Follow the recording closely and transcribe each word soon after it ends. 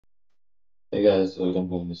Hey guys, welcome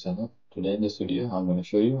to this channel. Today in this video, I'm going to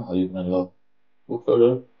show you how you can unlock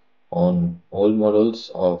bootloader on old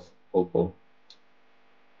models of Oppo.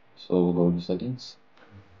 So we'll go to settings.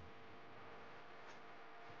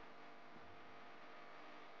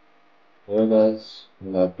 Here guys,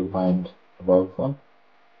 you have to find about phone,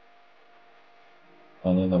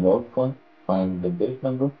 and in about phone, find the build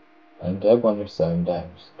number and tap on it 7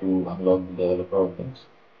 times to unlock the developer options.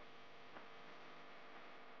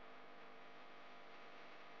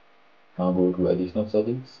 Now go to additional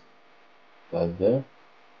settings. That's there.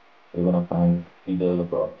 You're gonna find the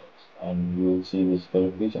developer options and you will see this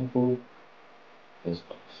verification code. Just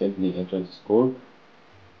simply enter this code.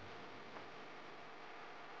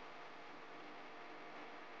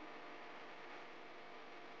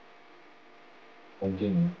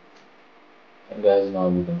 Continue. And guys, now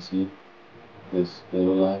you can see this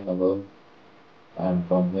yellow line above, and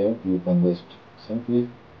from here you can just simply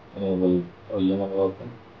enable OEM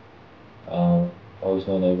unlocking and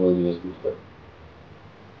also enable USB plug.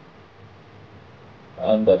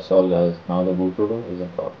 And that's all guys, now the bootloader is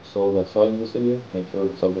unlocked. So that's all in this video. Make sure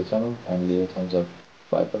to sub the channel and leave a thumbs up.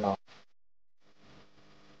 Bye for now.